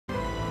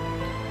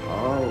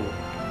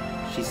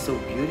She's so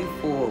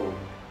beautiful.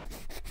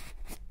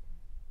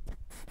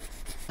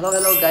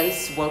 Hello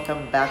guys,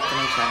 welcome back to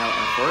my channel,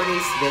 and for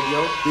this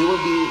video we will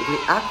be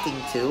reacting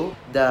to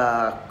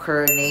the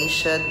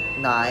coronation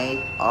night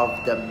of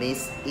the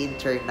Miss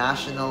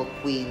International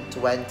Queen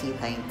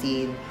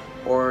 2019,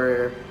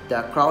 or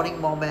the crowning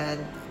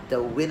moment,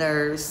 the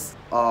winners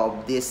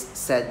of this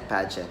said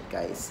pageant,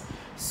 guys.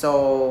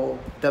 So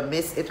the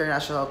Miss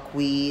International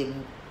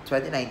Queen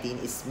 2019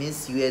 is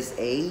Miss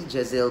USA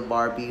Giselle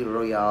Barbie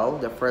Royale.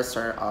 The first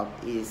runner-up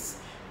is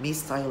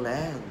Miss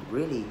Thailand,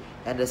 really,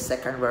 and the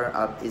second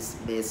runner-up is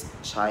Miss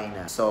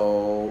China.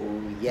 So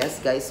yes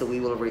guys, so we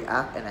will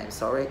react, and I'm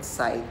so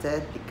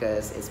excited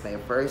because it's my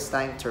first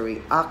time to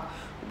react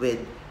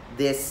with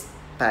this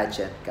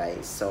pageant,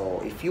 guys.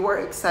 So if you are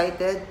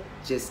excited,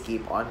 just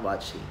keep on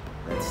watching.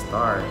 Let's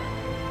start.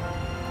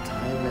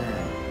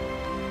 Thailand.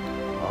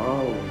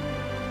 Oh,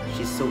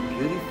 she's so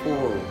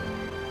beautiful.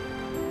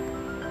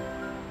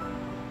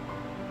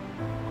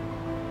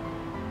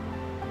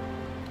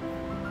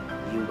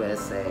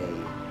 USA.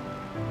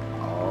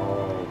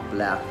 Oh,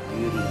 Black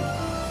Beauty.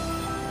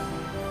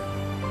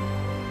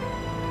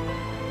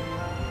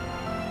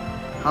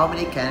 How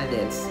many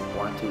candidates?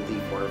 1, 2, 3,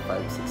 4,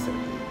 5, 6,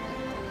 7,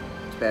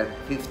 8, 12,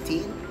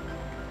 15?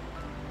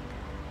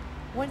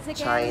 Once again,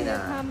 China. here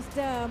comes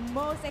the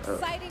most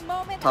exciting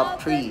moment top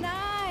of 3. the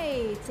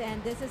night.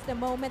 And this is the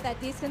moment that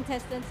these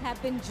contestants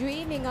have been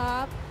dreaming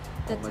of.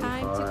 The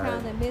time to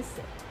crown the Miss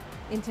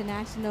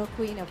International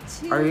Queen of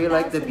 2019. Are you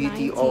like the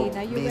beauty of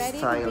Are you Miss ready,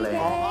 Thailand?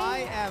 BK?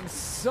 I am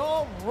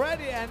so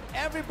ready, and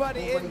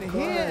everybody in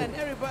here and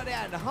everybody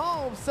at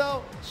home.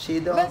 So she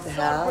don't let's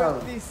start have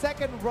with the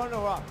second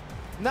runner-up.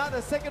 Now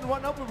the second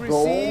runner-up will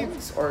goals,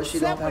 receive or she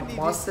don't have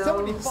muscles.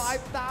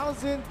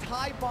 75,000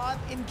 Thai baht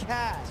in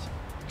cash,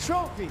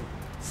 trophy,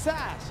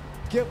 sash,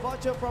 gift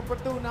voucher from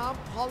Pratunam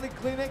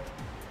Polyclinic,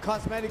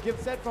 cosmetic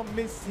gift set from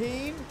Miss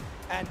Teen,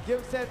 and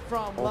gift set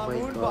from Oh my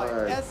Lamoon by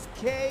God.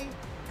 SK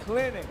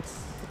Clinics.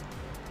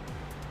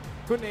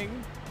 Kuning,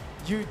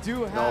 you do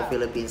No have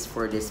Philippines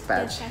for this Yes, I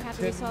pageant. have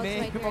the the results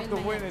name right here of in the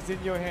my winners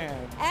in your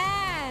hand.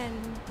 hand.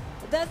 And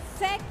the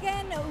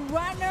second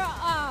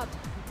runner-up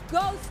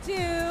goes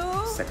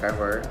to Second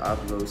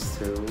runner-up goes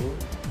to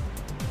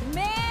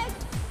Miss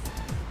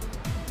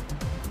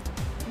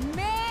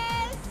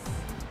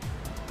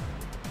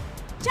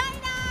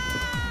China.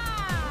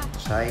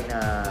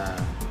 China.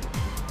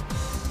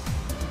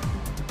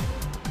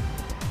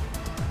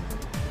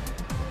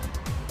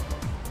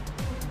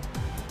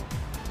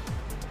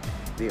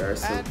 They are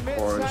so And Miss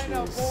China,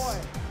 gorgeous. boy,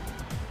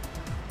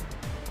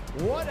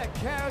 what a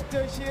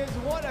character she is,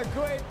 what a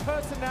great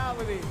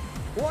personality,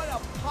 what a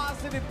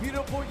positive,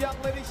 beautiful young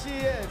lady she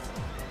is.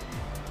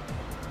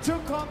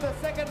 Took home the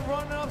second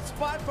runner-up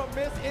spot from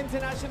Miss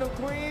International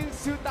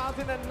Queens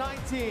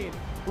 2019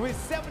 with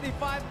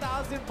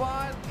 75,000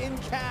 baht in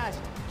cash,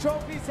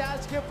 trophy,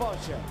 sash, gift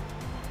voucher.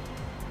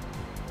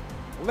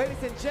 Ladies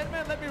and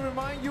gentlemen, let me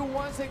remind you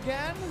once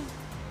again,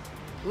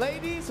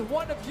 ladies,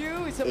 one of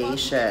you is about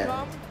Asian to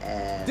become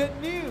and the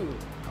new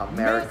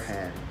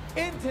American.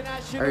 Miss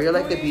International Are you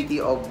like the Queen beauty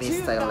of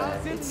Miss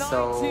Thailand? It's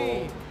so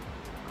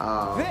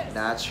 2019.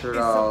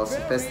 natural, This is a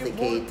very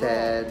sophisticated.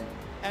 important,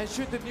 and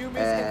should the new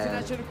Miss And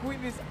International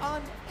Queen is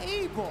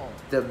unable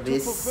the to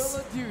Miss fulfill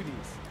her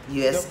duties,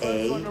 USA,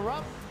 the first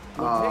runner-up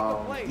will take a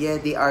place. yeah,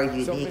 they are So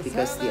unique Miss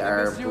because they Helen and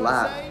are Miss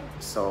black. USA,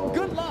 So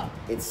good luck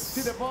it's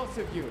to the both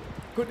of you.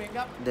 Kuning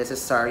up.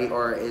 necessary,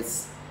 or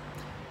it's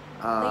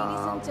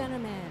Ladies and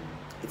gentlemen,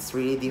 it's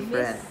really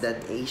different Miss-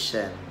 than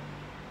Asian.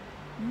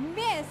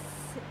 Miss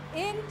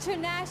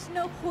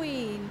International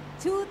Queen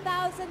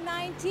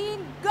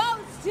 2019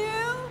 goes to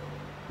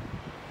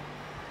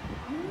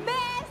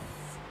Miss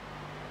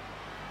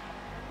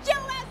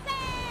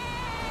USA!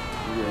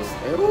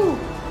 USA. Ooh.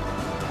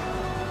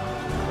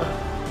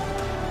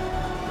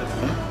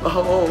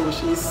 Oh,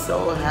 she's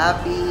so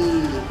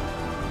happy.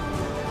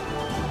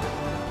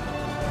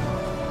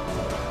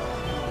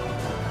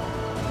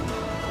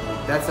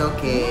 That's Which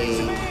okay.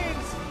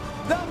 means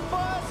the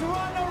first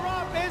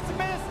runner-up is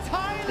Miss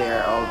Thailand.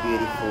 They're all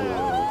beautiful.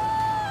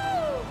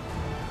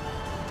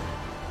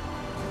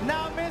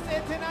 Now Miss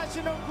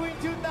International Queen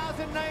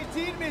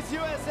 2019, Miss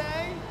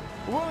USA,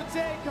 will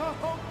take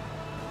home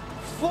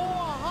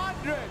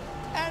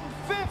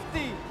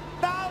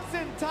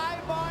 450,000 Thai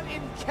baht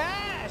in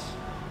cash.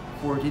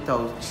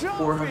 40,000,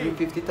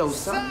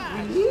 450,000.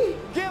 Really?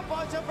 Gift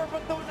voucher for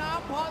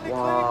Pratunam Polyclinic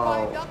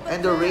Wow. by Dr.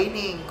 And the Ted.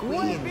 reigning Wait,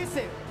 queen.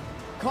 visit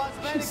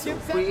cosmetic She's so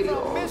gift set pretty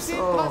from Missy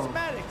also.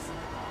 Cosmetics.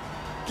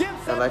 Gift I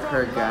set like from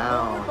her Lamoon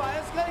gown. by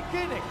Aesthetic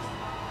Clinics.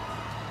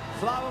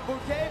 Flower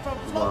bouquet from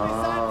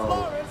Florissant Wow.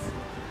 Florist.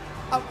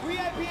 A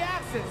VIP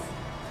access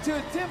to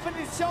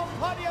Tiffany's show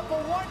party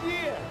for 1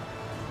 year.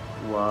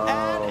 Wow.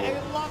 And a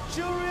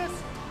luxurious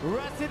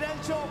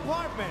residential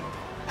apartment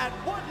at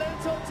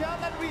Woodlands Hotel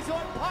and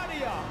Resort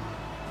Pattaya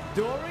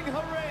during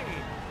her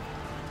reign.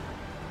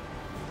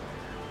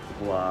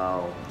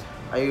 Wow.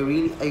 I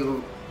really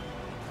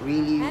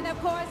And of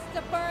course,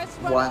 the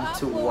first want runner-up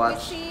to will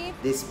watch receive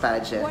this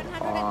pageant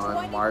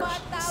on March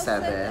 125,000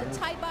 7.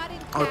 Thai baht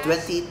in Oh, cash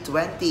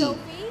 2020. trophy.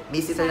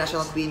 Miss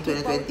International Sash, Queen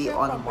 2020 voucher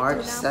on from March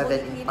Fortuna 7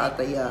 in Polyclinic,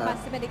 Pattaya.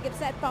 cosmetic gift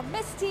set from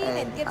Miss Teen, and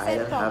And gift I set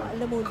don't from have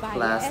Lamune by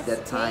class that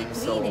SK time,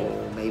 so Clinic.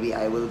 maybe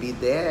I will be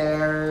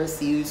there.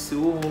 See you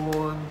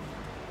soon.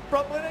 ปร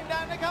บมือดั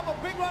งๆนะครับ a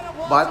big round of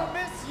applause But for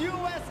Miss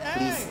USA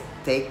Please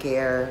take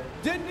care.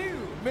 the new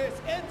Miss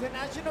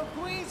International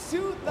Queen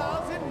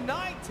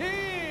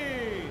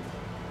 2019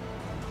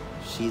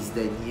 She's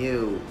the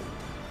new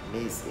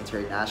Miss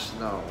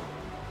International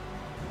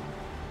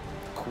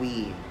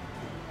Queen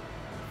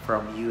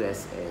from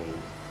USA.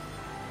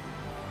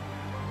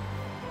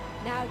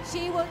 Now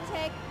she will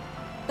take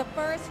the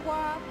first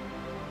walk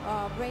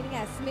of reigning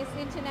as Miss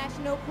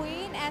International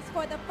Queen. As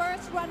for the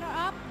first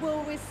runner-up,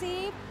 will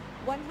receive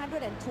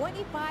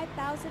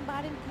 125,000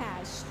 baht in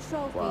cash,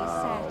 trophy,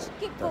 Wow, sash,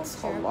 gift that's a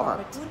voucher from lot.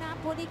 Fortuna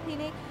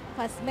Polyclinic,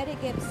 cosmetic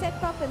gift set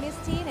from Miss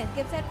Teen, and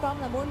gift set from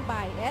Lamune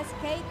by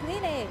SK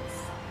Clinics.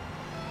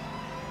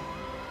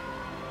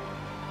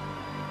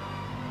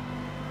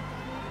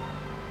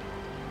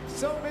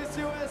 So Miss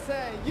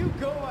USA, you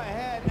go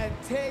ahead and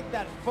take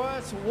that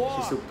first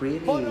walk She's so pretty.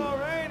 for the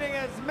reigning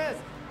as Miss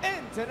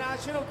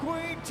International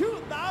Queen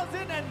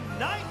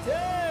 2019.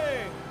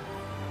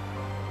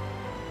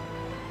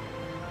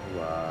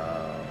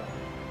 Wow.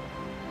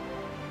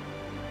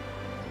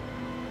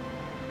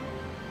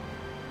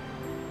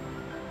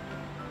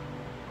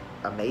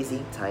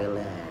 Amazing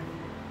Thailand.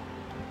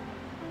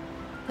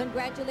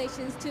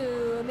 Congratulations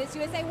to Miss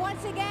USA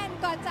once again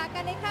ก่อนจากกั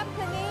นในค่ำ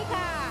คืนนี้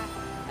ค่ะ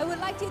I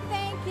would like to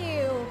thank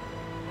you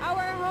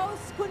our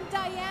host คุณ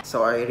Diane. So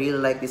I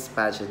really like this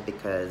pageant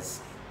because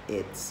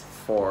it's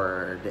for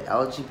the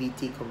LGBT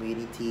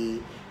community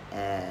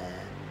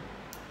and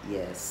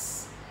yes,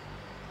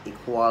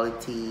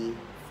 equality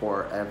for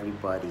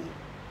everybody.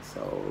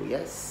 So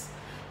yes,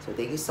 so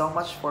thank you so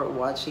much for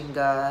watching,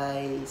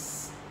 guys.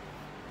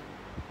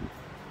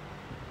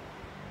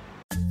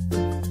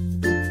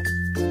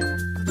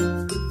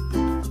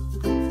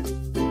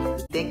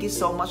 Thank you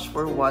so much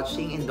for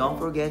watching, and don't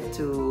forget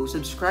to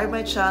subscribe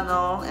my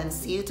channel, and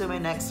see you to my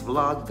next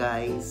vlog,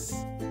 guys.